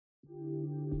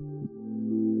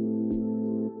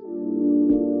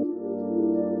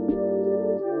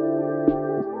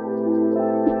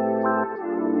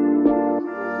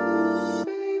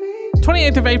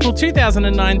15th of April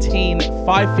 2019,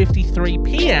 5:53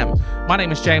 p.m. My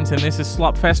name is James and this is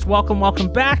Slopfest.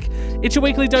 Welcome back. It's your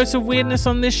weekly dose of weirdness.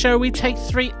 On this show, we take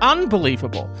three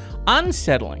unbelievable,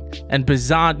 unsettling, and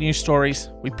bizarre news stories.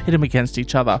 We pit them against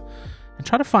each other and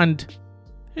try to find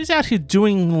who's out here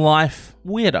doing life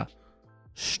weirder,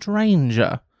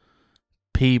 stranger.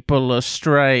 People are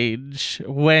strange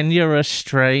when you're a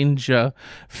stranger.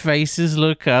 Faces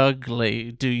look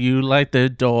ugly. Do you like the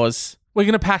doors? We're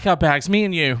going to pack our bags, me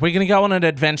and you. We're going to go on an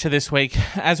adventure this week,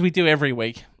 as we do every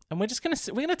week. And we're going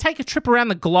to take a trip around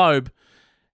the globe,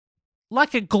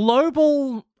 like a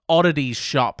global oddities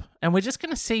shop. And we're just going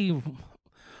to see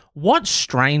what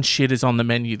strange shit is on the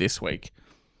menu this week.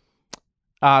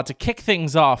 To kick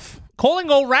things off, calling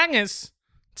all rangers.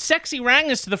 Sexy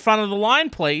rangers to the front of the line,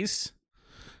 please.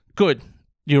 Good.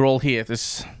 You're all here.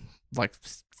 There's like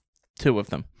two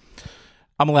of them.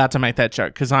 I'm allowed to make that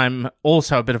joke because I'm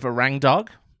also a bit of a rang dog.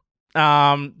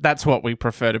 That's what we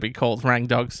prefer to be called, rang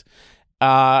dogs.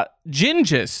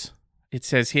 Gingers, it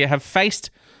says here, have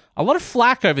faced a lot of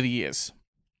flack over the years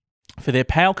for their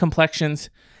pale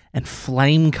complexions and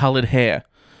flame-coloured hair.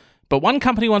 But one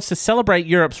company wants to celebrate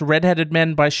Europe's red-headed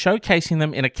men by showcasing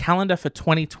them in a calendar for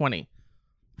 2020.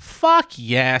 Fuck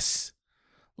yes.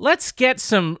 Let's get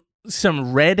some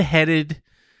red-headed,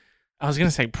 I was going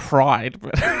to say pride,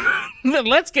 but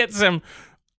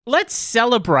let's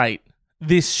celebrate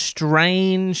this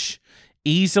strange,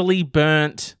 easily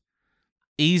burnt,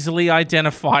 easily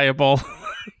identifiable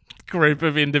group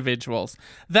of individuals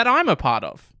that I'm a part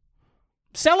of.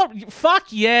 Fuck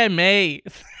yeah, me.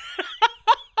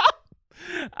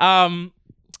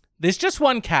 There's just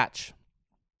one catch.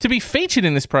 To be featured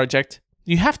in this project,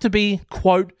 you have to be,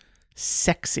 quote,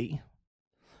 sexy.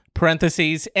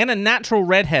 Parentheses, and a natural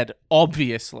redhead,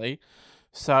 obviously.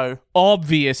 So,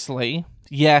 obviously,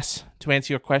 yes, to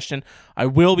answer your question, I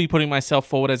will be putting myself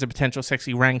forward as a potential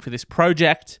sexy rang for this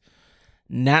project.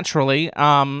 Naturally,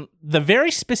 the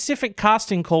very specific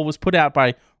casting call was put out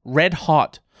by Red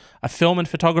Hot, a film and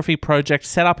photography project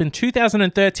set up in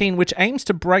 2013, which aims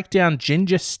to break down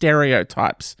ginger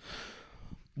stereotypes.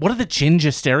 What are the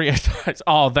ginger stereotypes?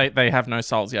 Oh, they have no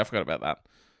souls. Yeah, I forgot about that.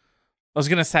 I was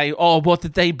going to say, what,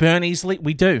 did they burn easily?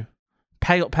 We do.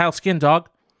 Pale skin, dog.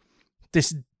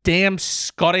 This damn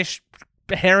Scottish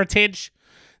heritage.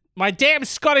 My damn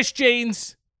Scottish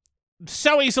genes.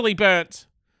 So easily burnt.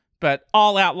 But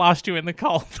I'll outlast you in the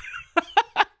cold.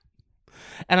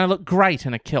 And I look great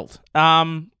in a kilt.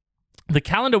 The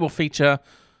calendar will feature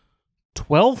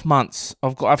 12 months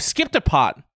of... I've skipped a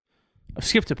part.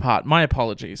 My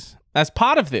apologies. As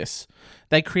part of this,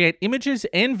 they create images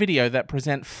and video that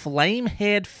present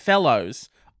flame-haired fellows.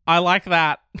 I like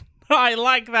that.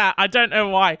 I don't know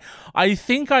why. I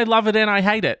think I love it and I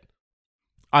hate it.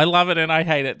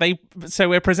 So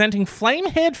we're presenting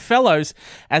flame-haired fellows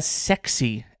as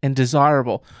sexy and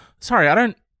desirable. Sorry, I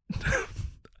don't...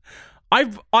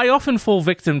 I often fall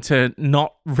victim to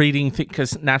not reading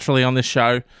because naturally on this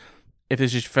show, if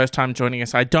this is your first time joining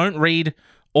us, I don't read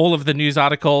all of the news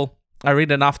article. I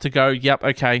read enough to go, yep,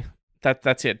 okay,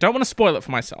 that's it. Don't want to spoil it for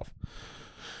myself.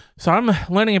 So I'm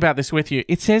learning about this with you.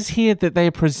 It says here that they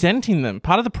are presenting them.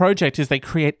 Part of the project is they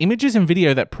create images and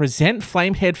video that present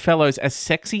flame-haired fellows as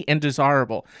sexy and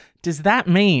desirable. Does that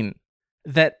mean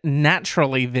that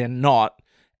naturally they're not,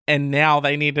 and now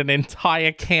they need an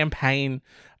entire campaign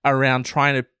around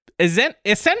trying to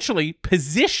essentially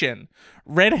position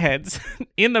redheads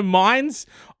in the minds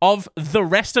of the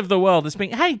rest of the world as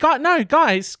being, hey,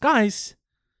 guys,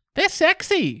 they're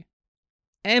sexy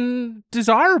and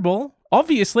desirable.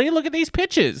 Obviously, look at these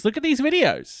pictures. Look at these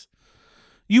videos.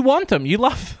 You want them. You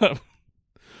love them.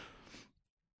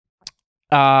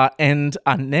 And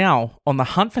are now on the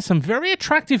hunt for some very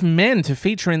attractive men to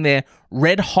feature in their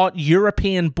Red Hot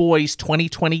European Boys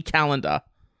 2020 calendar.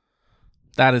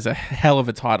 That is a hell of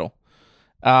a title.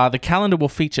 The calendar will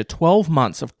feature 12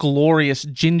 months of glorious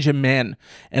ginger men,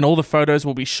 and all the photos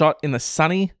will be shot in the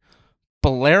sunny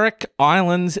Balearic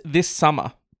Islands this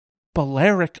summer.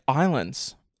 Balearic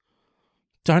Islands.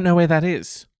 Don't know where that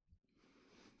is.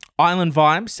 Island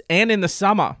vibes, and in the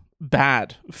summer.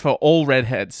 Bad for all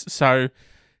redheads. So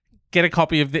get a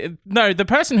copy of the... No, the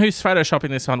person who's photoshopping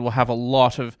this on will have a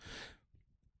lot of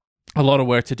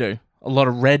work to do. A lot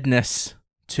of redness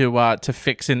to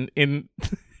fix in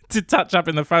to touch up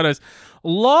in the photos. A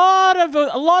lot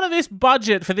of this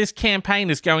budget for this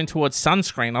campaign is going towards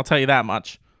sunscreen, I'll tell you that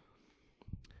much.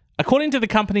 According to the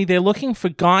company, they're looking for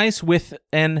guys with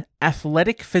an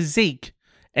athletic physique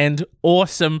and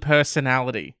awesome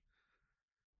personality.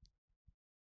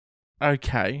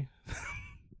 Okay.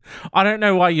 I don't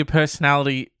know why your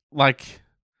personality,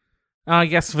 I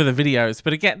guess for the videos.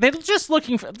 But again, they're just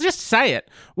looking for, just say it.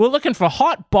 We're looking for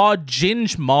hot bod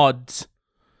ginge mods.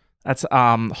 That's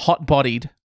hot-bodied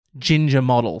ginger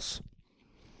models.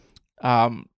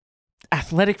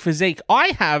 Athletic physique. I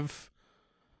have...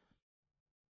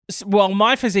 Well,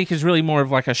 my physique is really more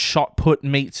of like a shot put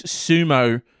meets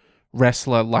sumo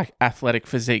wrestler, like athletic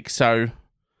physique. So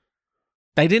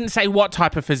they didn't say what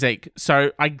type of physique.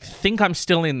 So I think I'm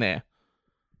still in there.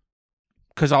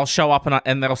 Because I'll show up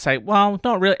and they'll say, well,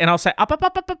 not really. And I'll say,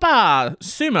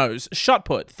 sumos, shot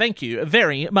put. Thank you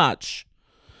very much.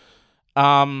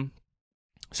 So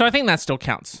I think that still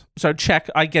counts. So check,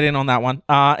 I get in on that one.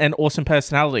 And awesome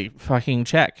personality, fucking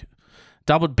check.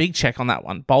 Big check on that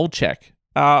one. Bold check.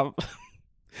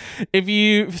 If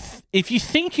you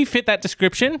think you fit that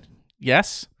description,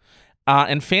 yes.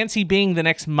 And fancy being the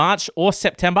next March or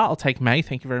September, I'll take May.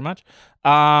 Thank you very much.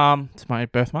 It's my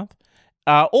birth month.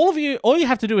 All you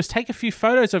have to do is take a few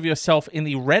photos of yourself in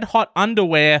the red hot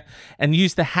underwear and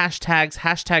use the hashtags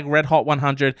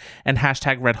 #RedHot100 and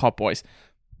 #RedHotBoys.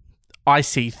 I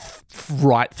see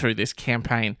right through this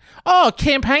campaign. Oh,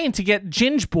 campaign to get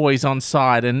Ginge Boys on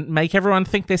side and make everyone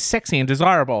think they're sexy and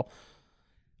desirable.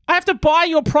 I have to buy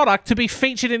your product to be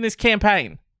featured in this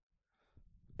campaign.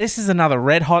 This is another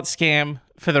red hot scam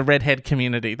for the redhead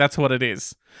community. That's what it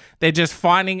is. They're just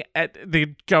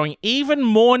they're going even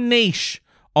more niche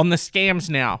on the scams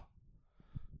now.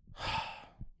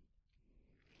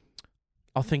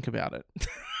 I'll think about it.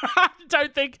 I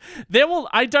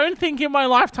don't think in my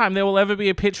lifetime there will ever be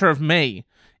a picture of me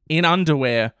in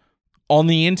underwear on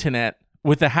the internet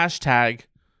with the hashtag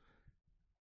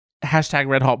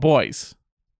 #RedHotBoys.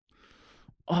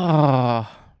 Oh,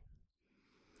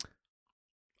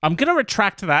 I'm gonna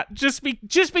retract that just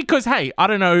because, hey, I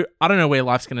don't know where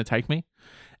life's gonna take me,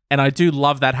 and I do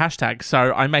love that hashtag,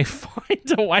 so I may find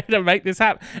a way to make this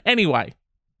happen. Anyway,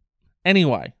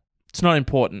 it's not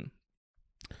important.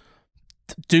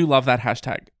 Do love that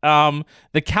hashtag.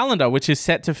 The calendar, which is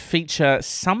set to feature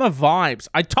summer vibes.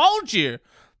 I told you.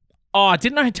 Oh,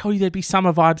 didn't I tell you there'd be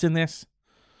summer vibes in this?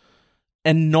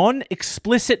 And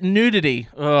non-explicit nudity.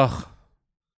 Ugh.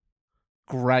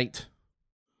 Great.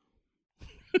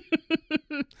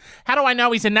 How do I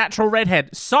know he's a natural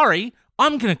redhead? Sorry,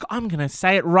 I'm gonna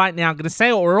say it right now. I'm gonna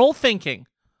say what we're all thinking.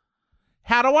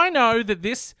 How do I know that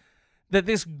this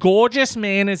gorgeous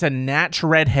man is a natch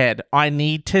redhead? I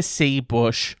need to see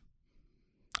Bush.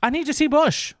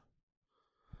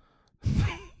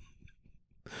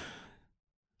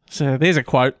 So there's a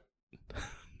quote.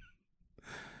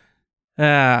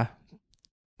 I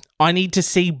need to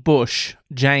see Bush.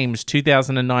 James,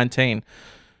 2019.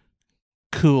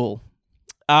 Cool.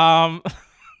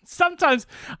 Sometimes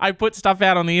I put stuff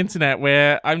out on the internet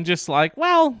where I'm just like,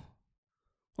 well,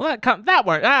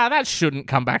 that shouldn't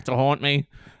come back to haunt me.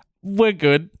 We're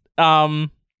good.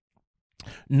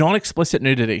 Non-explicit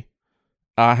nudity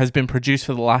has been produced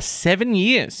for the last 7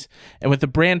 years, and with the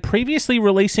brand previously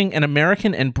releasing an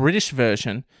American and British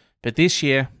version, but this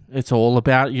year it's all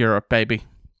about Europe, baby.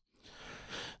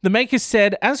 The makers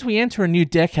said, as we enter a new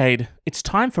decade, it's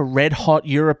time for red hot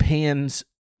Europeans.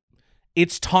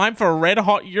 It's time for red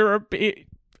hot Europe.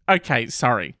 Okay,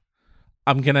 sorry.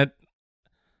 I'm gonna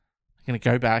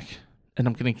go back and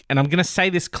I'm gonna say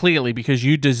this clearly because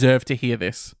you deserve to hear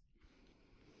this.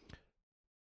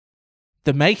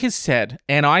 The makers said,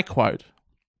 and I quote,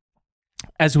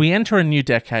 as we enter a new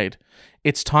decade,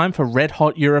 it's time for red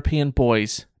hot European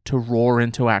boys to roar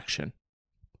into action.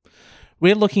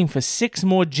 We're looking for 6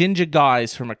 more ginger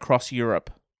guys from across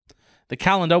Europe. The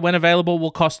calendar, when available,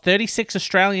 will cost $36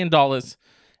 Australian.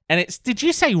 And did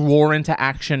you say roar into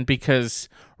action because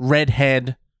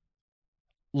redhead,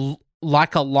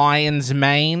 like a lion's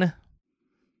mane?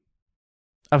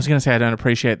 I was going to say I don't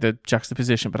appreciate the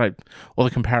juxtaposition, or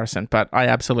the comparison, but I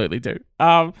absolutely do.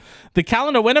 The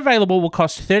calendar, when available, will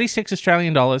cost $36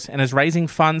 Australian and is raising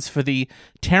funds for the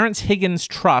Terence Higgins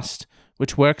Trust,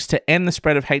 which works to end the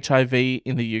spread of HIV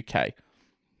in the UK.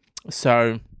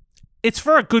 So it's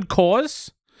for a good cause,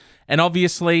 and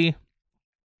obviously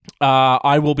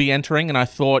I will be entering, and I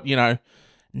thought,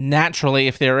 naturally,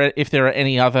 if there are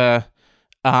any other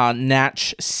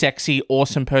natch, sexy,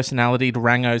 awesome personality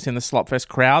rangos in the Slopfest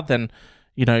crowd, then,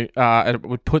 I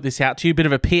would put this out to you. Bit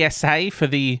of a PSA for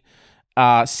the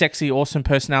sexy, awesome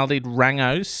personality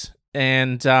rangos.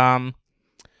 And,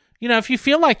 if you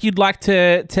feel like you'd like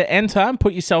to enter and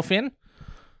put yourself in,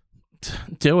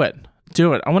 do it.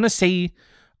 I want to see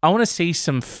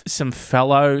some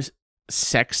fellow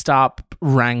sexed up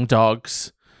rang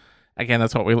dogs. Again,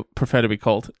 that's what we prefer to be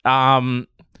called.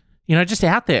 Just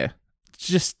out there.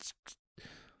 Just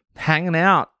hanging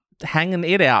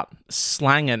it out,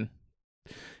 slanging.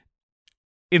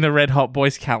 in the Red Hot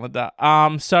Boys calendar.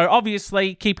 So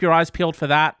obviously keep your eyes peeled for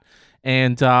that.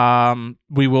 And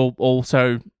we'll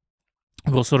sort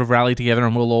of rally together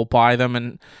and we'll all buy them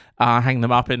and hang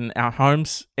them up in our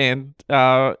homes and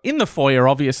in the foyer,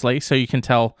 obviously, so you can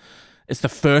tell it's the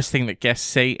first thing that guests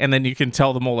see, and then you can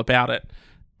tell them all about it.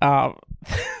 So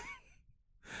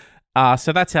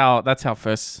that's our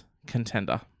first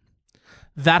contender.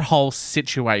 That whole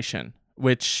situation,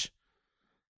 which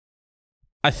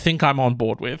I think I'm on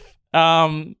board with.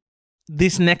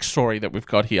 This next story that we've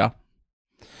got here.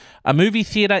 A movie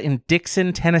theater in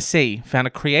Dixon, Tennessee found a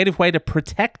creative way to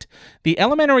protect the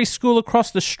elementary school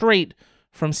across the street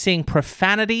from seeing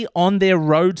profanity on their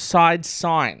roadside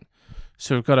sign.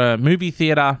 So we've got a movie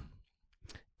theater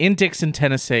in Dixon,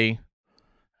 Tennessee.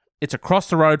 It's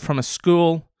across the road from a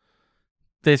school.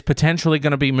 There's potentially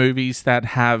going to be movies that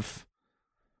have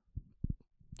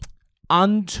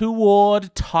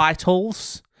untoward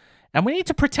titles, and we need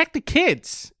to protect the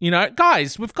kids. You know,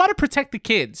 guys, we've got to protect the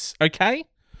kids, okay?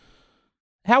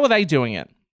 How are they doing it?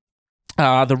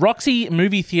 The Roxy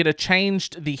Movie Theater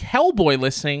changed the Hellboy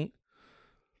listing.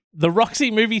 The Roxy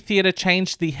Movie Theater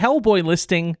changed the Hellboy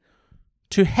listing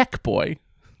to Heckboy.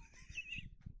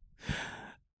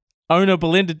 Owner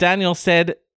Belinda Daniel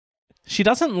said she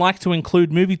doesn't like to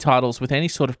include movie titles with any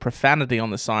sort of profanity on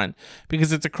the sign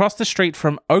because it's across the street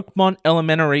from Oakmont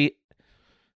Elementary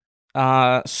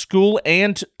School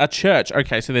and a church.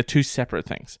 Okay, so they're two separate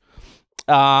things.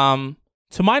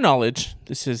 To my knowledge,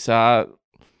 this is owner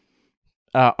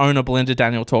Belinda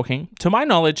Daniel talking. To my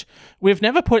knowledge, we've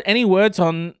never put any words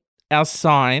on our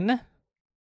sign.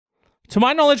 To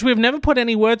my knowledge, we've never put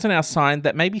any words on our sign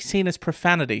that may be seen as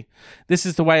profanity. This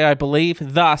is the way I believe.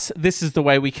 Thus, this is the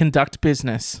way we conduct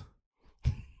business.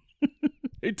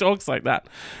 Who talks like that?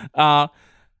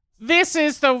 These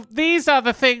are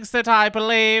the things that I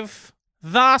believe.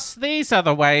 Thus, these are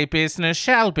the way business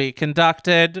shall be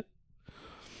conducted.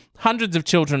 Hundreds of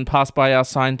children pass by our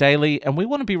sign daily, and we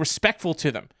want to be respectful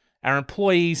to them, our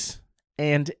employees,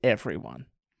 and everyone.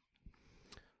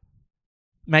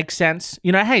 Makes sense.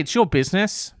 You know, hey, it's your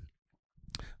business.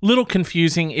 Little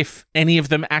confusing if any of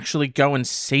them actually go and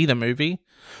see the movie.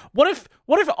 What if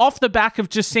off the back of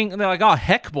just seeing, they're like, oh,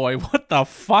 heck boy, what the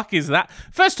fuck is that?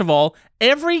 First of all,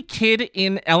 every kid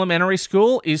in elementary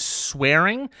school is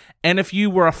swearing, and if you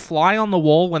were a fly on the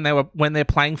wall when they're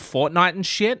playing Fortnite and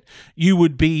shit, you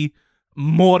would be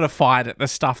mortified at the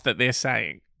stuff that they're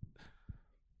saying.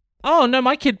 Oh, no,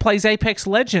 my kid plays Apex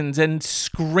Legends and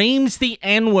screams the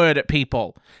N-word at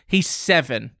people. He's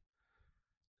 7.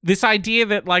 This idea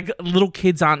that, like, little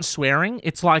kids aren't swearing,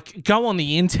 it's like, go on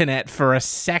the internet for a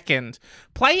second.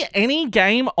 Play any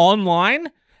game online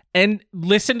and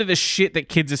listen to the shit that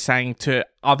kids are saying to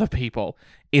other people.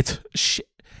 It's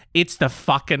the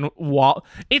fucking wild...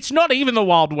 It's not even the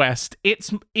Wild West.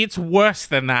 It's worse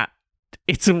than that.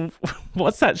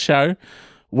 What's that show?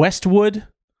 Westwood?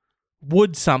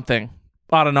 Wood something.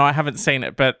 I don't know. I haven't seen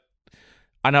it, but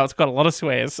I know it's got a lot of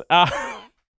swears.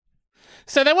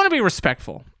 So they want to be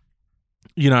respectful.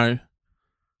 You know,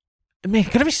 I mean,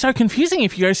 it's going to be so confusing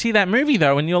if you go see that movie,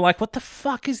 though, and you're like, what the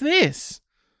fuck is this?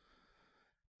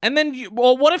 And then,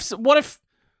 what if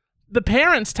the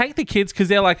parents take the kids because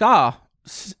they're like,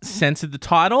 censored the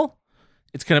title?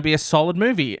 It's going to be a solid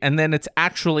movie. And then it's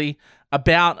actually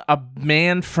about a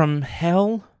man from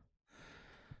hell.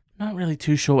 Not really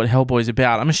too sure what Hellboy's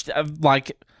about.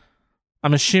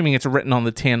 I'm assuming it's written on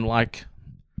the tin like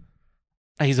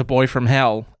he's a boy from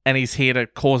hell and he's here to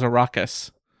cause a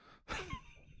ruckus.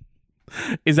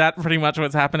 Is that pretty much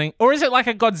what's happening? Or is it like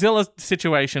a Godzilla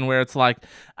situation where it's like,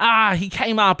 he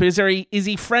came up. Is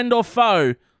he friend or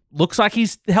foe? Looks like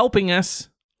he's helping us.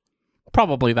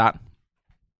 Probably that.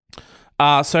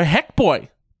 So Heckboy.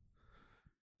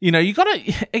 You know,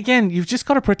 you've just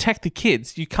got to protect the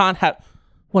kids. You can't have...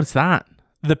 What's that?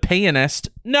 The Pianist.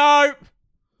 No!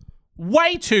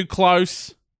 Way too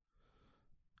close.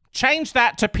 Change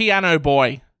that to Piano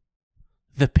Boy.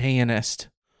 The Pianist.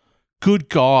 Good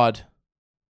God.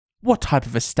 What type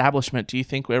of establishment do you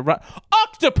think we're running?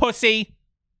 Octopussy!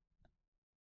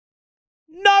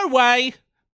 No way!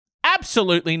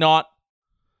 Absolutely not.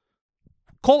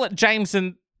 Call it James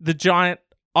and the Giant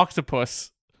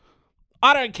Octopus.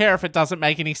 I don't care if it doesn't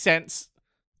make any sense.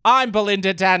 I'm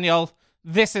Belinda Daniel.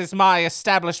 This is my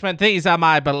establishment. These are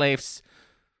my beliefs.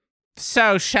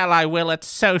 So shall I will it.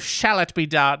 So shall it be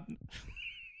done.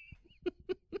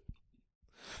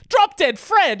 Drop Dead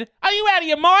Fred. Are you out of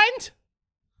your mind?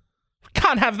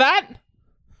 Can't have that.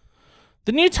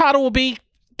 The new title will be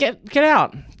Get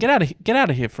out. Get out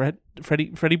of here,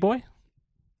 Freddy boy.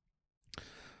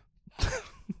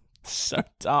 So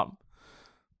dumb.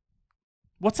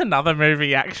 What's another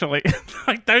movie, actually?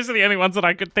 Like, those are the only ones that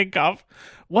I could think of.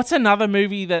 What's another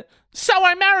movie that... So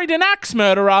I married an axe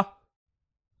murderer.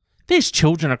 There's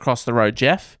children across the road,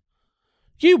 Jeff.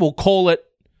 You will call it...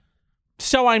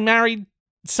 So I married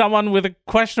someone with a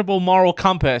questionable moral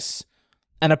compass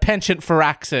and a penchant for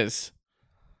axes.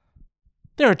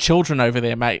 There are children over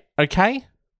there, mate, okay?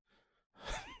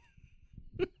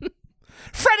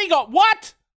 Freddie got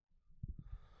what?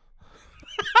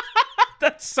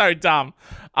 That's so dumb.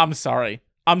 I'm sorry.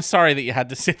 I'm sorry that you had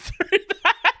to sit through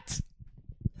that.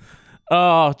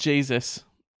 Oh, Jesus.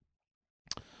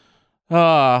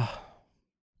 Heck,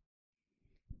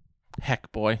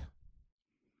 boy.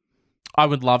 I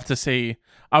would love to see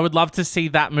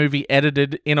that movie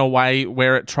edited in a way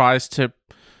where it tries to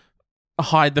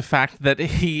hide the fact that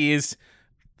he is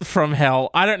from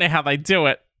hell. I don't know how they do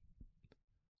it.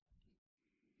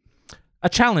 A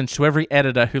challenge to every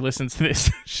editor who listens to this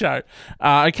show.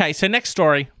 Okay, so next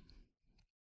story.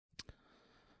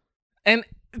 And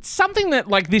it's something that,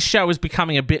 like, this show is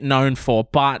becoming a bit known for,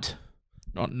 but...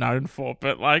 Not known for,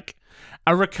 but, like,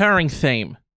 a recurring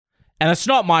theme. And it's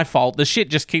not my fault. The shit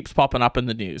just keeps popping up in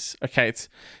the news. Okay, it's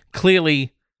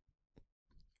clearly,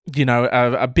 you know,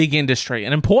 a big industry,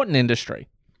 an important industry.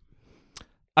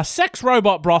 A sex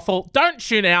robot brothel. Don't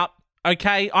tune out,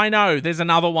 okay? I know, there's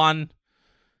another one.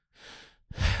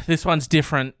 This one's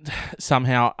different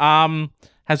somehow.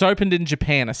 Has opened in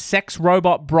Japan. A sex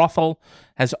robot brothel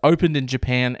has opened in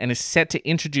Japan and is set to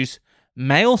introduce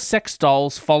male sex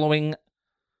dolls following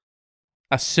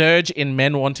a surge in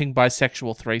men wanting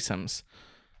bisexual threesomes.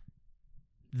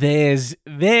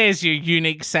 There's your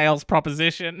unique sales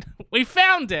proposition. We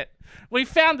found it.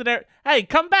 Hey,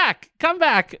 come back.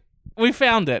 We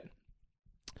found it.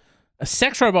 A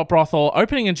sex robot brothel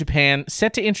opening in Japan,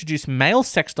 set to introduce male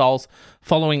sex dolls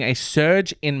following a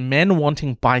surge in men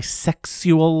wanting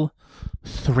bisexual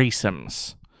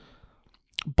threesomes.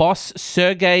 Boss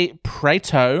Sergey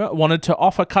Preto wanted to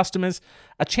offer customers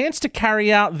a chance to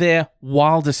carry out their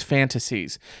wildest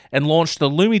fantasies and launched the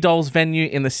Lumi Dolls venue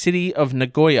in the city of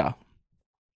Nagoya.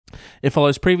 It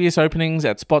follows previous openings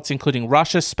at spots including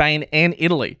Russia, Spain, and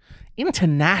Italy.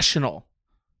 International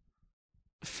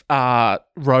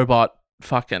robot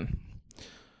fucking.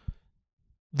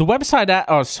 The website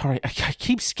I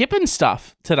keep skipping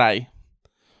stuff today.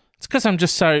 It's because I'm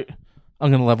going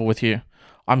to level with you.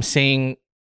 I'm seeing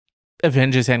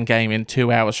Avengers Endgame in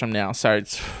 2 hours from now, so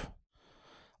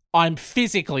I'm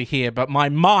physically here, but my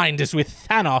mind is with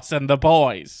Thanos and the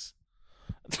boys.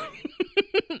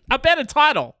 A better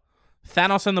title.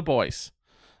 Thanos and the boys.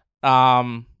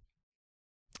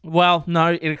 Well,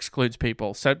 no, it excludes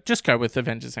people, so just go with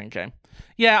Avengers Endgame.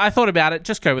 Yeah, I thought about it.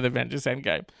 Just go with Avengers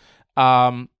Endgame.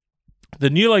 The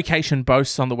new location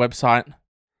boasts on the website,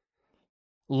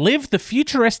 live the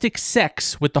futuristic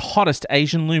sex with the hottest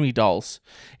Asian Lumi dolls.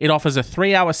 It offers a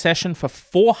 3-hour session for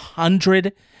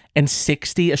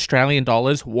 460 Australian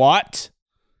dollars. What?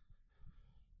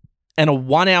 And a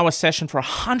 1-hour session for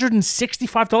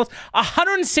 $165.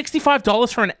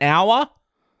 $165 for an hour?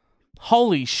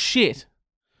 Holy shit.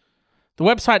 The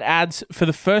website adds, for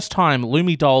the first time,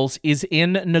 Lumi Dolls is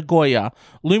in Nagoya.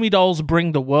 Lumi Dolls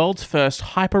bring the world's first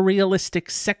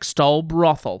hyper-realistic sex doll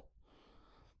brothel.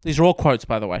 These are all quotes,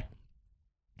 by the way.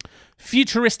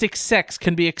 Futuristic sex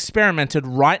can be experimented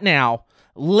right now.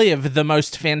 Live the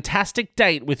most fantastic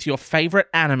date with your favorite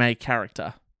anime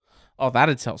character. Oh,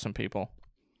 that'd sell some people.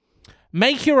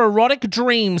 Make your erotic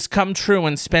dreams come true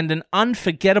and spend an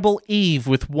unforgettable eve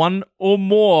with one or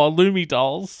more Lumi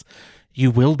Dolls. You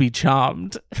will be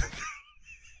charmed.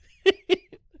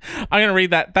 I'm going to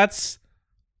read that.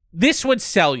 This would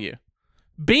sell you.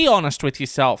 Be honest with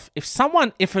yourself.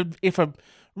 If a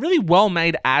really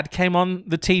well-made ad came on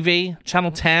the TV,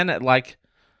 Channel 10 at like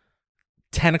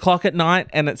 10 o'clock at night,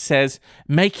 and it says,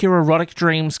 make your erotic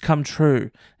dreams come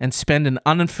true and spend an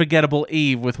unforgettable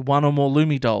eve with one or more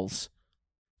Lumi Dolls,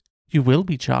 you will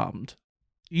be charmed.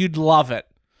 You'd love it.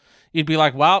 You'd be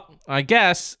like, well, I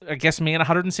guess me and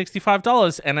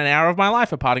 $165 and an hour of my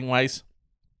life are parting ways.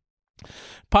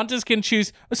 Punters can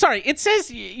choose... Sorry, it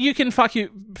says you can fuck your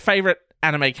favorite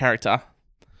anime character.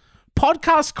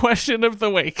 Podcast question of the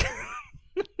week.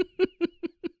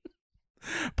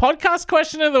 Podcast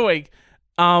question of the week.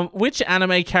 Which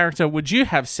anime character would you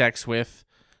have sex with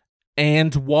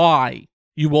and why?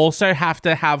 You also have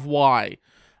to have why.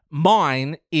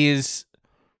 Mine is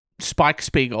Spike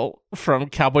Spiegel from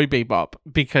Cowboy Bebop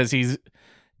because he's...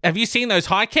 Have you seen those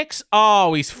high kicks?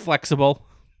 Oh, he's flexible.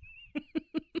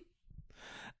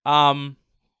 Yeah,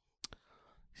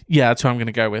 that's who I'm going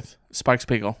to go with. Spike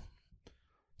Spiegel.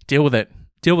 Deal with it.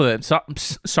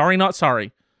 Sorry, not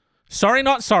sorry. Sorry,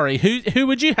 not sorry. Who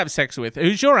would you have sex with?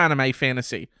 Who's your anime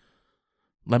fantasy?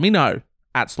 Let me know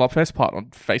at SlopFestPod on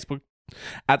Facebook,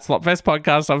 at SlopFest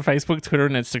Podcast on Facebook, Twitter,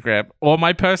 and Instagram, or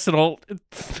my personal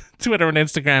Twitter and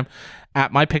Instagram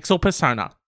at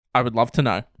MyPixelPersona. I would love to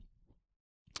know.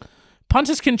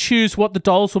 Punters can choose what the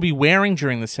dolls will be wearing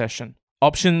during the session.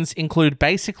 Options include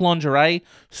basic lingerie,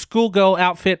 schoolgirl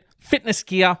outfit, fitness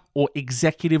gear, or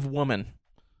executive woman.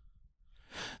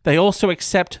 They also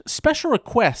accept special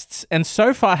requests and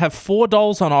so far have 4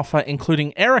 dolls on offer,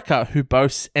 including Erica, who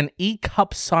boasts an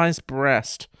E-cup sized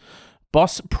breast.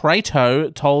 Boss Prato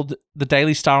told the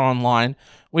Daily Star Online,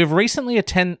 We've recently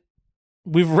attended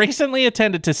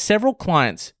to several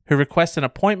clients who request an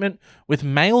appointment with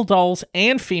male dolls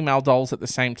and female dolls at the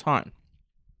same time.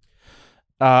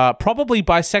 Probably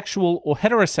bisexual or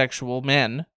heterosexual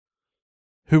men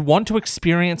who want to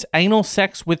experience anal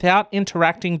sex without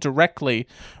interacting directly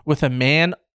with a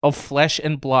man of flesh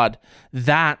and blood.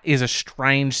 That is a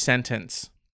strange sentence.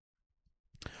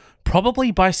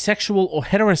 Probably bisexual or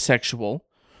heterosexual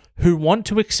who want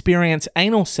to experience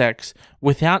anal sex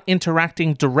without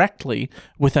interacting directly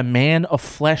with a man of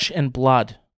flesh and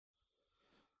blood.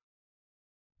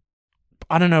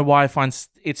 I don't know why I find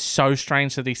it so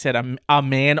strange that he said a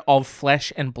man of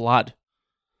flesh and blood.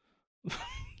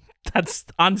 That's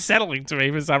unsettling to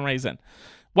me for some reason.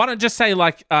 Why don't just say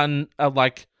like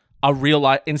a real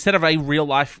life instead of a real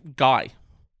life guy?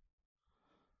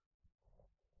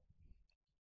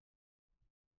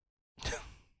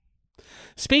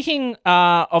 Speaking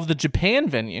of the Japan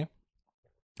venue,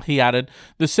 he added,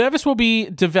 the service will be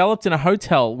developed in a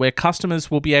hotel where customers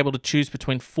will be able to choose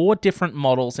between 4 different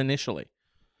models initially.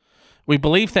 We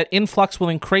believe that influx will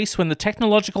increase when the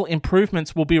technological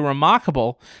improvements will be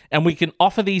remarkable and we can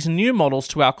offer these new models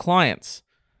to our clients.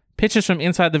 Pictures from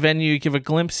inside the venue give a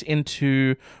glimpse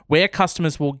into where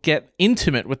customers will get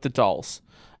intimate with the dolls.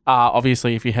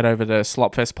 Obviously, if you head over to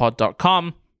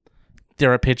slopfestpod.com,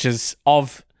 there are pictures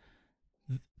of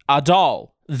a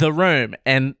doll, the room,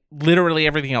 and literally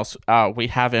everything else we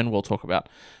have and we'll talk about.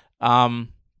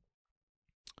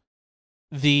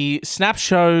 The snap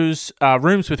shows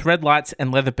rooms with red lights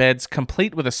and leather beds,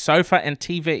 complete with a sofa and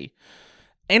TV.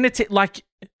 And it's like,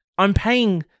 I'm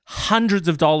paying hundreds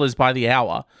of dollars by the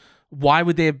hour. Why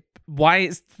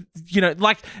is,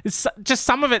 it's just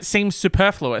some of it seems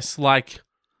superfluous. Like,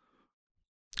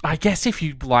 I guess if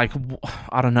you like,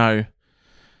 I don't know,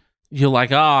 you're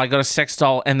like, I got a sex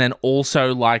doll, and then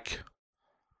also like,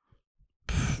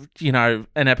 an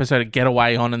episode of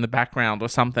Getaway on in the background or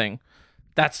something.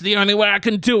 That's the only way I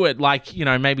can do it. Like,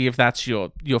 maybe if that's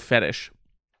your fetish.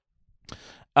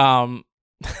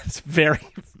 It's very,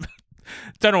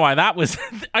 don't know why that was,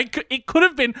 I could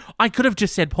have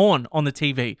just said porn on the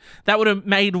TV. That would have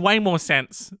made way more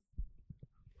sense.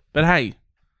 But hey,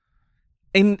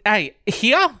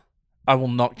 here, I will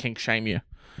not kink shame you.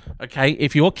 Okay?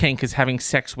 If your kink is having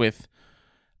sex with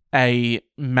a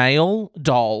male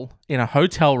doll in a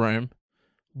hotel room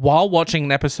while watching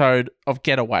an episode of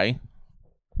Getaway,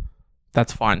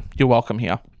 that's fine. You're welcome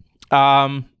here.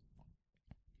 For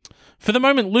the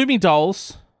moment in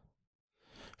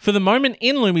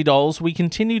Lumi Dolls, we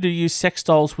continue to use sex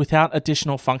dolls without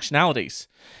additional functionalities.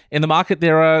 In the market,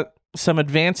 there are some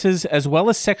advances as well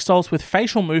as sex dolls with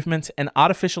facial movements and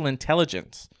artificial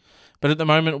intelligence. But at the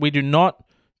moment, we do not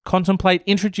contemplate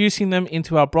introducing them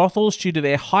into our brothels due to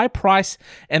their high price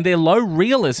and their low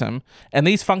realism, and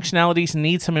these functionalities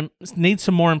need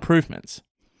some more improvements.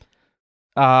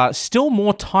 Still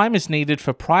more time is needed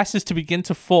for prices to begin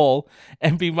to fall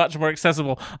and be much more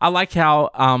accessible. I like how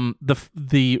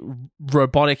the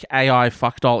robotic AI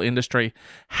fuckdoll industry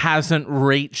hasn't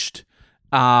reached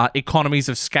economies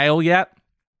of scale yet,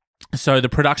 so the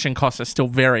production costs are still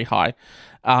very high.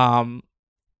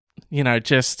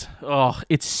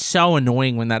 It's so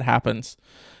annoying when that happens.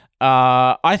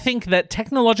 I think that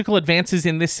technological advances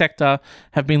in this sector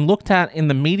have been looked at in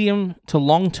the medium to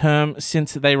long term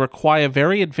since they require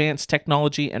very advanced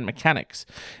technology and mechanics.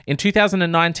 In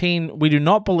 2019, we do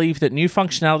not believe that new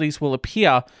functionalities will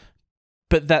appear,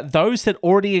 but that those that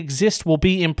already exist will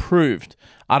be improved.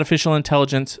 Artificial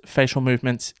intelligence, facial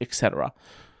movements, etc.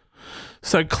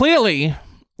 So clearly,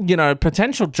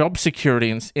 potential job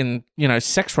security in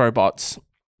sex robots.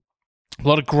 A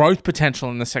lot of growth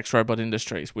potential in the sex robot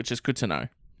industries, which is good to know.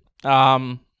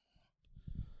 I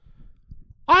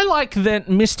like that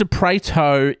Mr.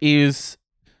 Prato is,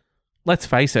 let's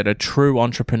face it, a true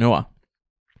entrepreneur.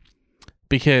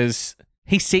 Because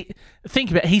he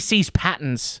sees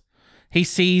patterns. He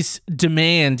sees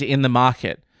demand in the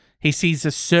market. He sees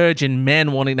a surge in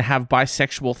men wanting to have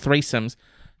bisexual threesomes.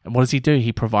 And what does he do?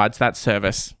 He provides that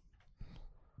service.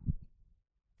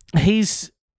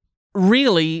 he's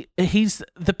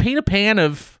the Peter Pan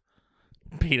of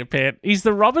Peter Pan. He's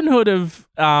the Robin Hood of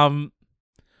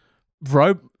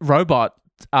robot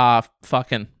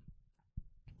fucking.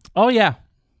 Oh yeah.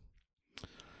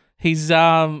 He's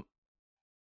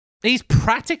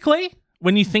practically,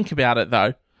 when you think about it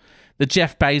though, the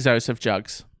Jeff Bezos of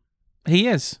jugs. He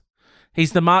is.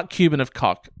 He's the Mark Cuban of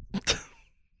cock.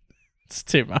 It's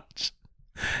too much.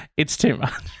 It's too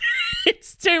much.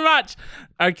 It's too much.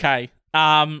 Okay.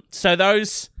 So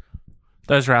those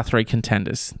are our three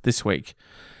contenders this week.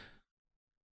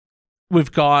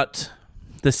 We've got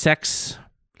the sex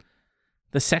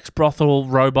brothel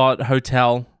robot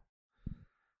hotel.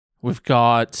 We've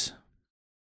got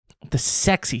the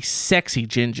sexy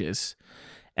gingers,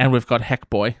 and we've got Heck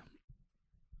Boy.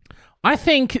 I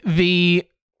think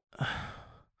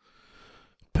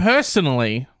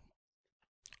personally,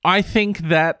 I think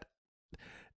that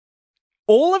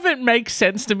all of it makes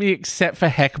sense to me except for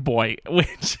Heck Boy,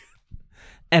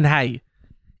 and hey,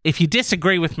 if you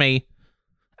disagree with me,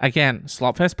 again,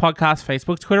 Slopfest Podcast,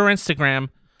 Facebook, Twitter, Instagram,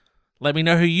 let me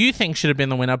know who you think should have been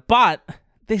the winner, but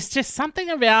there's just something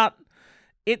about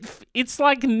it. It's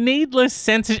like needless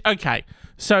censorship. Okay,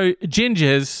 so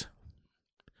gingers,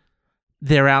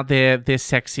 they're out there, they're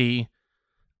sexy,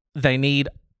 they need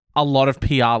a lot of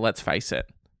PR, let's face it.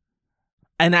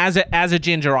 And as a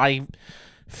ginger, I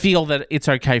feel that it's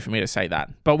okay for me to say that.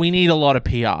 But we need a lot of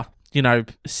PR. You know,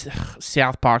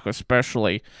 South Park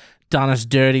especially done us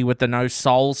dirty with the no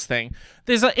souls thing.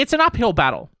 It's an uphill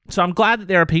battle. So I'm glad that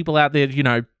there are people out there, you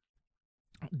know,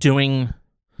 doing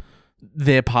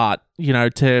their part, you know,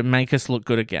 to make us look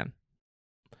good again.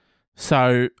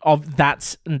 So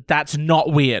that's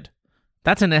not weird.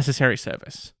 That's a necessary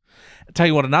service. I'll tell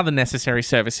you what another necessary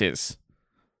service is.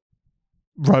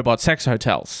 Robot sex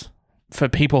hotels for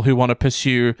people who want to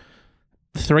pursue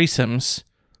threesomes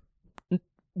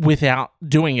without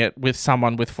doing it with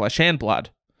someone with flesh and blood.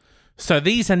 So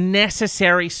these are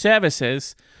necessary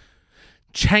services.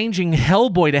 Changing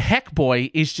Hellboy to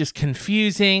Heckboy is just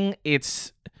confusing.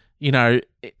 It's, you know,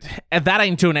 that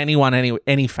ain't doing anyone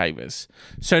any favors.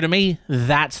 So to me,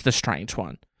 that's the strange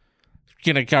one.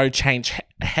 Gonna go change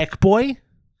Heckboy?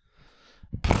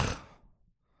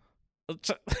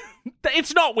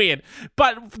 It's not weird,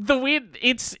 but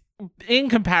it's in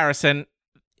comparison,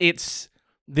 it's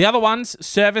the other ones,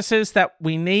 services that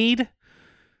we need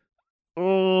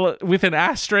with an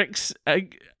asterisk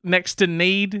next to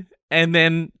need, and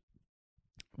then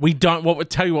we don't,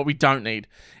 what we don't need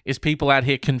is people out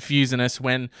here confusing us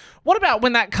what about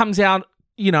when that comes out,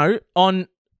 you know, on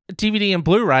DVD and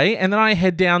Blu-ray, and then I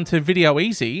head down to Video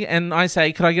Easy and I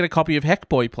say, could I get a copy of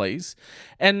Heckboy, please?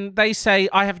 And they say,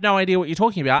 I have no idea what you're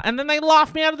talking about. And then they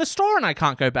laugh me out of the store and I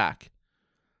can't go back.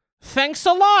 Thanks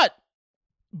a lot,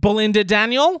 Belinda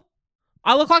Daniel.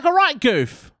 I look like a right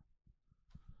goof.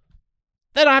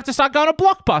 Then I have to start going to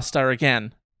Blockbuster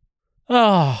again.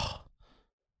 Oh,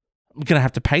 I'm going to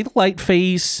have to pay the late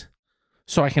fees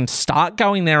so I can start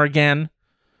going there again.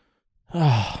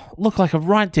 Oh, look like a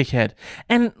right dickhead.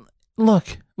 And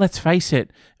look, let's face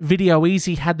it, Video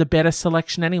Easy had the better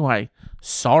selection anyway.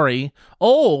 Sorry.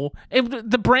 Oh,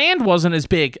 the brand wasn't as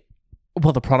big.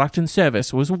 Well, the product and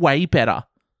service was way better.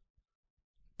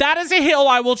 That is a hill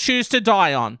I will choose to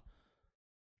die on.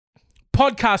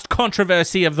 Podcast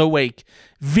controversy of the week.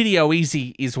 Video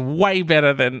Easy is way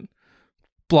better than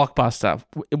Blockbuster.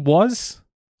 It was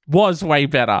way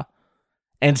better.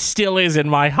 And still is in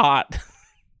my heart.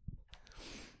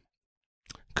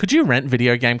 Could you rent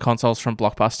video game consoles from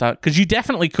Blockbuster? Because you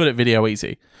definitely could at Video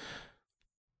Easy.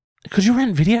 Could you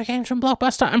rent video games from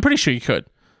Blockbuster? I'm pretty sure you could.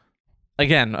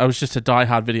 Again, I was just a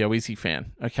diehard Video Easy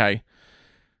fan, okay?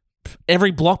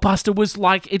 Every Blockbuster was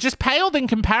like, it just paled in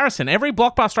comparison. Every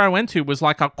Blockbuster I went to was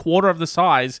like a quarter of the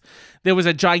size. There was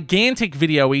a gigantic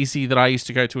Video Easy that I used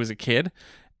to go to as a kid.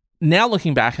 Now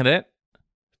looking back at it,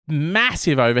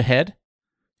 massive overhead.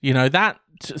 You know,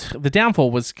 the downfall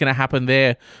was going to happen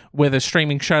there whether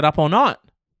streaming showed up or not.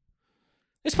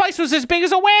 This place was as big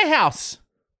as a warehouse.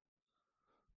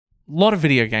 A lot of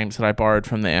video games that I borrowed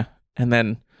from there and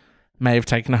then may have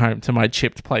taken home to my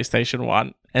chipped PlayStation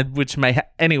 1, and which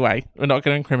anyway, we're not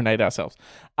going to incriminate ourselves.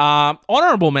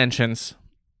 Honorable mentions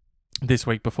this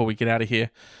week before we get out of here.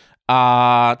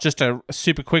 Just a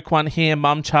super quick one here.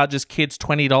 Mum charges kids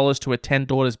 $20 to attend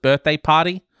daughter's birthday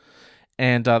party.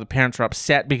 And the parents are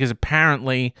upset because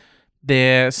apparently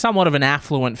they're somewhat of an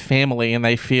affluent family and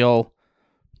they feel,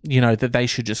 you know, that they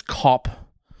should just cop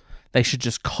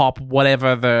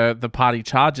whatever the party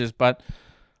charges. But,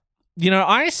 you know,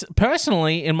 I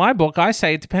personally, in my book, I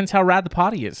say it depends how rad the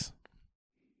party is.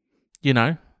 You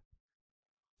know,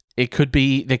 there could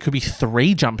be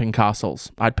 3 jumping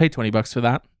castles. I'd pay $20 for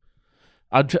that.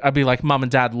 I'd be like, Mum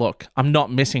and Dad, look, I'm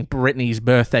not missing Brittany's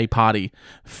birthday party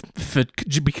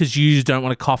because you don't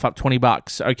want to cough up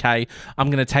 $20. Okay, I'm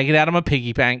gonna take it out of my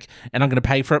piggy bank and I'm gonna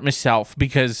pay for it myself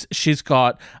because she's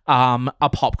got a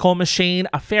popcorn machine,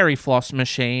 a fairy floss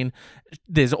machine.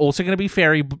 There's also gonna be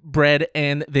fairy bread,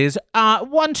 and there's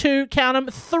 1, 2, count them,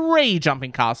 3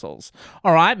 jumping castles.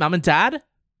 All right, Mum and Dad,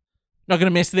 not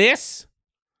gonna miss this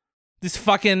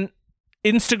fucking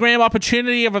Instagram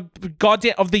opportunity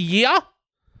of the year.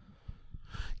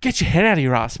 Get your head out of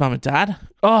your ass, Mum and Dad.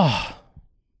 Oh.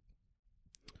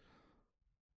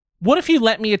 What if you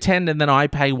let me attend and then I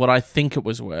pay what I think it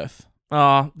was worth?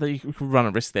 Oh, you could run a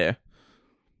risk there.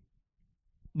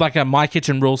 Like a My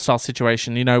Kitchen Rules style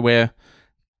situation, you know, where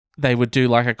they would do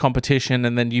like a competition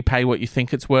and then you pay what you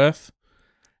think it's worth.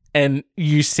 And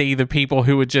you see the people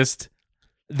who are just,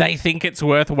 they think it's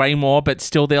worth way more, but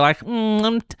still they're like,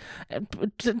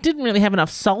 didn't really have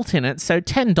enough salt in it, so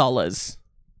 $10.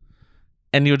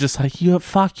 And you're just like,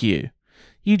 fuck you.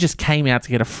 You just came out to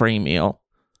get a free meal,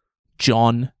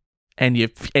 John, and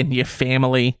your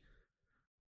family.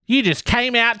 You just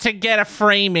came out to get a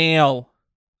free meal.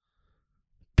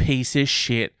 Piece of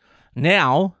shit.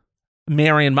 Now,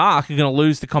 Mary and Mark are going to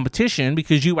lose the competition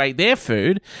because you ate their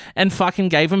food and fucking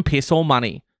gave them piss all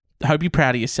money. I hope you're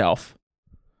proud of yourself.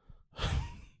 Do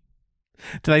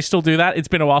they still do that? It's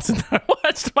been a while since I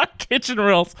watched My Kitchen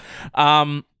Rules.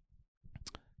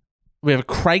 We have a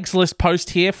Craigslist post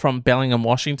here from Bellingham,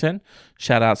 Washington.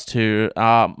 Shout outs to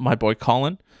my boy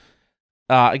Colin.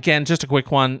 Again, just a quick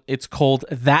one. It's called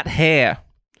That Hair.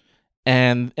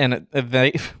 And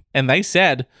they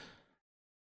said,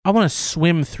 I want to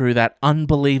swim through that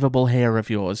unbelievable hair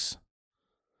of yours.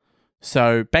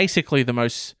 So basically the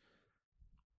most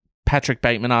Patrick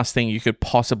Bateman-ass thing you could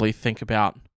possibly think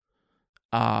about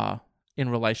in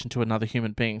relation to another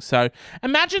human being. So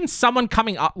imagine someone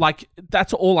coming up, like,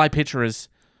 that's all I picture is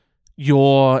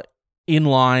you're in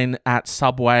line at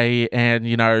Subway and,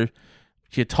 you know,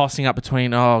 you're tossing up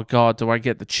between, oh God, do I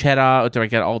get the cheddar or do I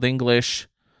get Old English?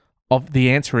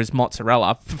 The answer is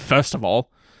mozzarella, first of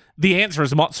all. Thank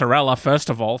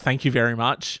you very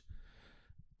much.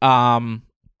 And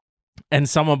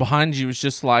someone behind you is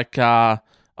just like, oh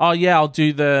yeah, I'll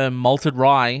do the malted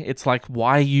rye. It's like,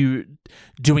 why are you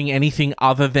doing anything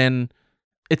other than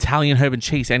Italian herb and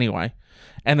cheese anyway?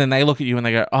 And then they look at you and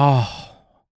they go, oh,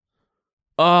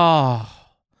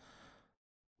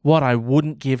 what I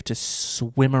wouldn't give to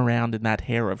swim around in that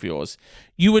hair of yours.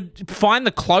 You would find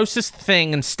the closest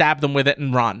thing and stab them with it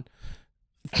and run.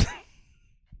 I'm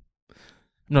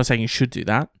not saying you should do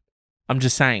that. I'm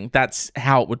just saying that's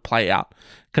how it would play out.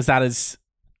 Because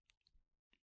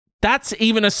that's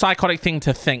even a psychotic thing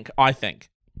to think, I think.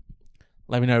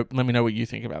 Let me know what you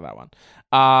think about that one.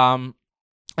 And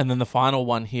then the final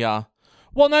one here.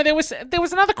 Well, no, there was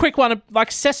another quick one.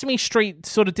 Like Sesame Street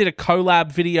sort of did a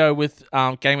collab video with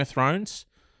Game of Thrones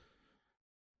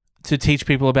to teach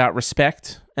people about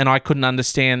respect, and I couldn't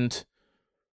understand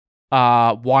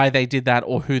why they did that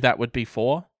or who that would be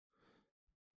for.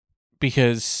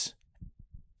 Because,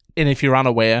 and if you're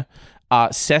unaware,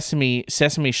 Sesame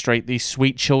Street, the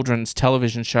sweet children's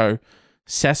television show,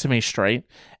 Sesame Street,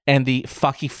 and the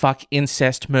fuck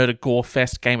incest murder gore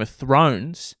fest Game of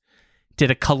Thrones did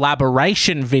a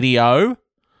collaboration video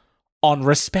on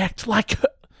respect. Like,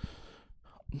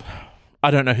 I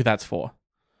don't know who that's for.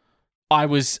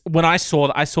 When I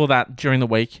saw that during the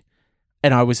week,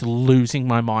 and I was losing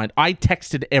my mind. I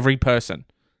texted every person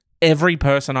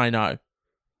I know.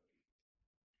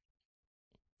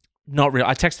 Not real.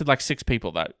 I texted like 6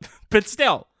 people though, but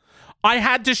still, I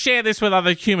had to share this with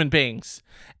other human beings,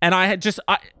 and I had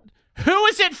who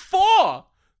is it for?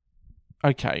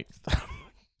 Okay.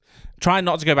 Try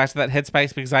not to go back to that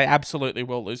headspace because I absolutely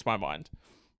will lose my mind.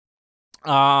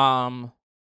 Yeah,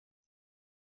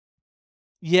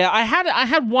 I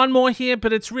had one more here,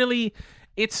 but it's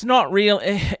not real.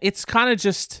 It's kind of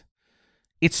just,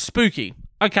 it's spooky.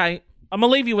 Okay, I'm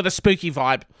gonna leave you with a spooky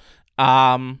vibe.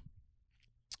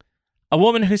 A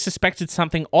woman who suspected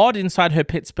something odd inside her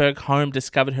Pittsburgh home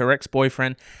discovered her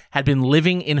ex-boyfriend had been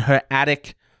living in her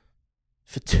attic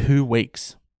for 2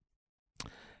 weeks.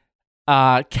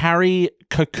 Carrie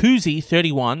Kokuzi,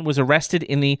 31, was arrested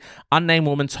in the unnamed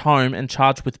woman's home and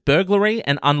charged with burglary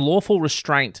and unlawful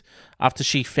restraint after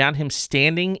she found him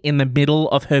standing in the middle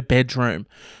of her bedroom.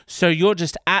 So you're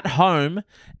just at home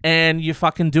and you're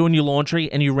fucking doing your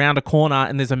laundry and you round a corner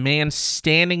and there's a man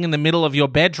standing in the middle of your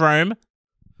bedroom.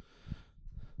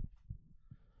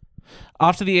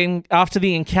 After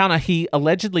the encounter, he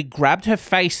allegedly grabbed her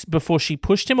face before she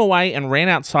pushed him away and ran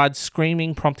outside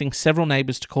screaming, prompting several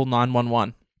neighbors to call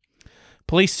 911.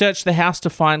 Police searched the house to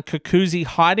find Kokuzi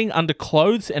hiding under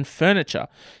clothes and furniture.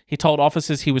 He told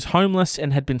officers he was homeless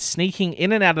and had been sneaking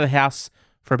in and out of the house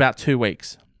for about 2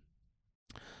 weeks.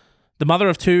 The mother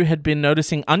of two had been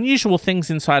noticing unusual things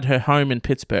inside her home in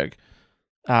Pittsburgh,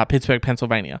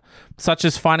 Pennsylvania, such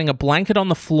as finding a blanket on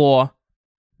the floor,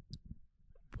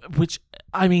 which,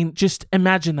 I mean, just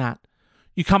imagine that.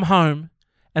 You come home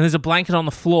and there's a blanket on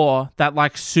the floor that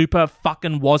like super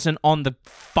fucking wasn't on the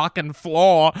fucking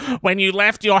floor when you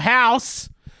left your house.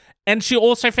 And she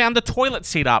also found the toilet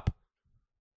seat up.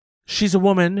 She's a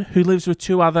woman who lives with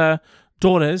 2 other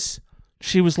daughters.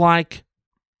 She was like,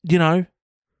 you know,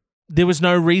 there was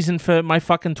no reason for my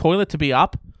fucking toilet to be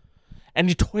up. And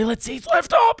your toilet seat's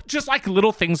left up. Just like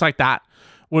little things like that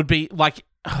would be like,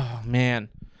 oh man.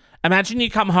 Imagine you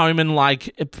come home and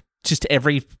like just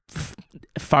every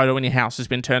photo in your house has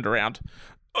been turned around.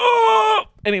 Oh!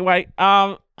 Anyway,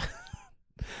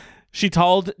 she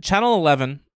told Channel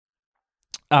 11,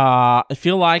 I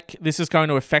feel like this is going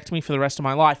to affect me for the rest of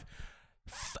my life.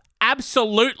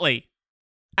 Absolutely.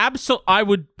 I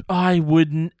would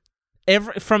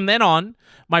from then on,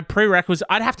 my prerequisite,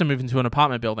 I'd have to move into an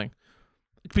apartment building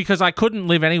because I couldn't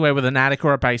live anywhere with an attic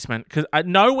or a basement because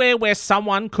nowhere where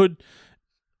someone could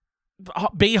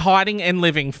be hiding and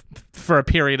living for a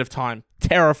period of time.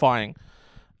 Terrifying.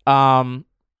 So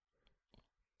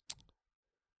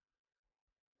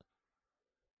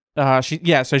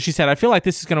she said, I feel like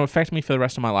this is going to affect me for the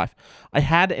rest of my life. I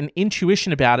had an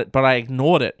intuition about it, but I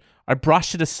ignored it. I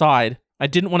brushed it aside. I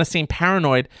didn't want to seem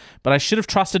paranoid, but I should have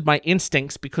trusted my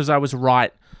instincts because I was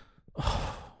right.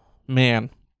 Oh, man.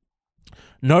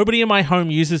 Nobody in my home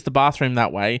uses the bathroom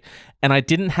that way, and I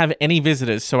didn't have any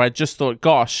visitors, so I just thought,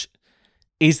 gosh,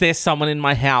 is there someone in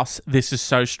my house? This is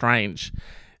so strange.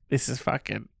 This is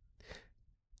fucking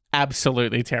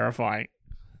absolutely terrifying.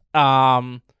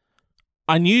 I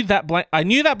knew that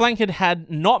blanket had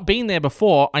not been there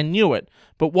before. I knew it,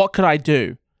 but what could I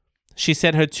do? She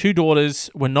said her 2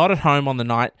 daughters were not at home on the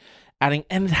night, adding,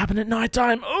 and it happened at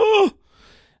nighttime. Oh!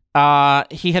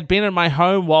 He had been in my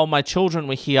home while my children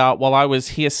were here, while I was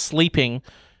here sleeping.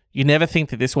 You never think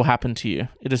that this will happen to you.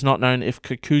 It is not known if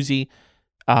Kokuzi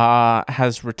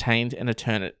has retained an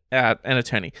attorney.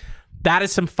 That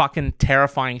is some fucking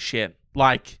terrifying shit.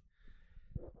 Like,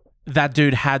 that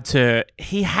dude had to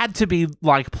be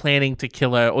like planning to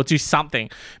kill her or do something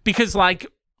because like,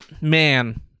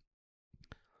 man,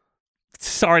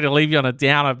 sorry to leave you on a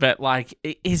downer, but like,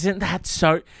 isn't that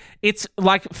so, it's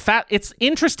like it's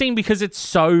interesting because it's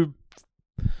so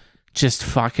just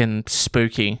fucking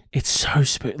spooky. It's so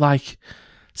spooky. Like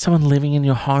someone living in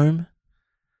your home.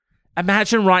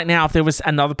 Imagine right now if there was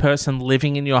another person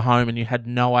living in your home and you had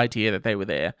no idea that they were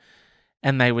there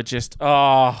and they were just,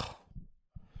 oh,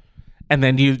 and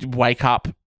then you wake up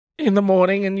in the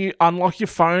morning and you unlock your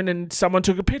phone and someone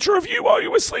took a picture of you while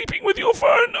you were sleeping with your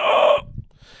phone. Oh.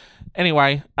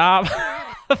 Anyway,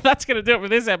 that's going to do it for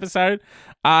this episode.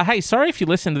 Hey, sorry if you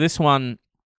listened to this one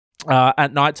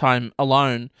at nighttime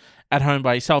alone at home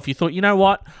by yourself. You thought, you know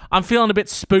what? I'm feeling a bit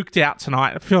spooked out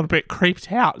tonight. I'm feeling a bit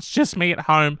creeped out. It's just me at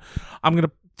home. I'm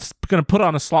gonna put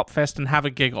on a slop fest and have a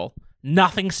giggle.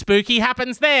 Nothing spooky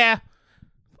happens there.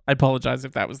 I apologize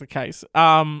if that was the case.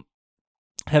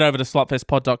 Head over to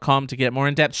slopfestpod.com to get more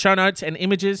in-depth show notes and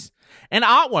images and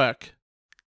artwork.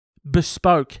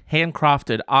 Bespoke,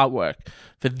 handcrafted artwork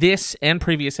for this and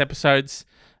previous episodes.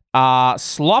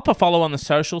 Slop a follow on the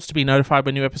socials to be notified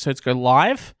when new episodes go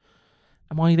live.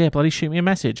 And while you're there, bloody shoot me a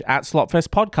message at Slopfest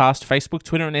Podcast, Facebook,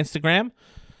 Twitter, and Instagram.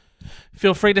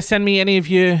 Feel free to send me any of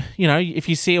you know, if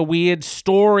you see a weird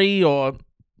story or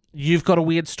you've got a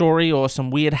weird story or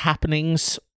some weird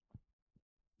happenings,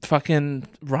 fucking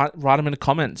write them in a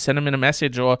comment, send them in a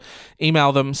message or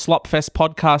email them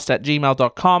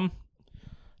slopfestpodcast@gmail.com.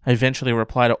 I eventually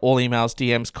reply to all emails,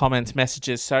 DMs, comments,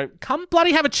 messages. So come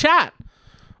bloody have a chat.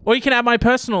 Or you can add my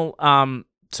personal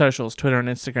socials, Twitter and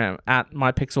Instagram, at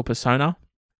mypixelpersona.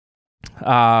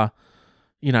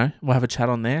 You know, we'll have a chat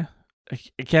on there.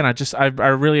 Again, I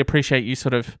really appreciate you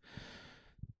sort of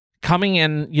coming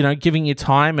and, you know, giving your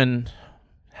time and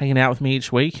hanging out with me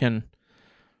each week. And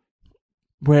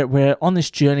we're on this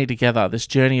journey together, this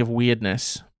journey of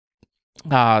weirdness.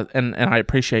 And I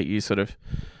appreciate you sort of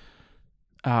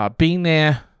being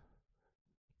there,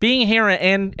 being here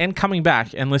and coming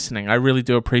back and listening. I really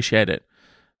do appreciate it.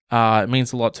 It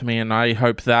means a lot to me, and I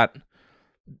hope that,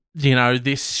 you know,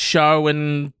 this show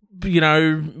and, you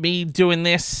know, me doing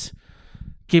this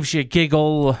gives you a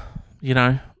giggle, you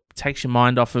know, takes your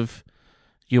mind off of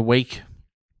your week,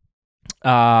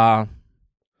 But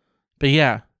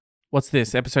yeah, what's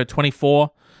this? Episode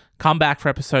 24. Come back for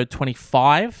episode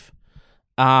 25.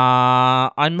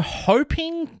 I'm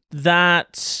hoping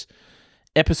that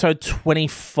episode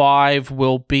 25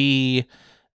 will be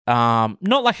not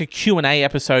like a Q&A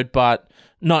episode, but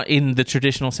not in the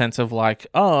traditional sense of like,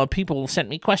 oh, people sent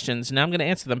me questions and now I'm going to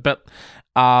answer them, but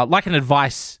like an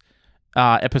advice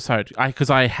episode. Because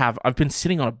I've been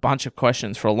sitting on a bunch of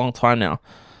questions for a long time now.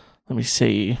 Let me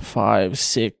see, 5,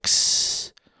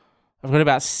 6. I've got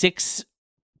about 6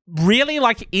 really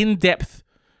like in-depth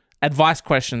advice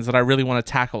questions that I really want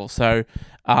to tackle. So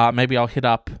maybe I'll hit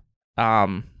up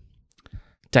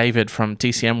David from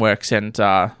DCM Works and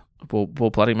we'll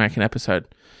bloody make an episode.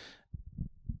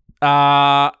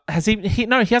 Has he?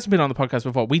 No, he hasn't been on the podcast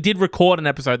before. We did record an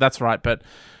episode, that's right, but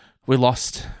we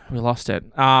lost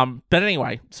it. But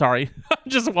anyway, sorry.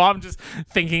 I'm just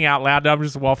thinking out loud. I'm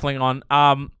just waffling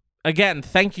on. Again,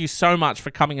 thank you so much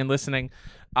for coming and listening.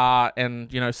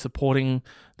 And supporting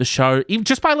the show even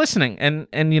just by listening and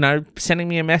sending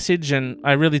me a message, and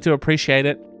I really do appreciate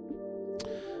it.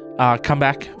 Come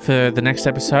back for the next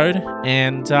episode,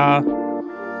 and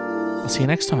I'll see you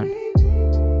next time.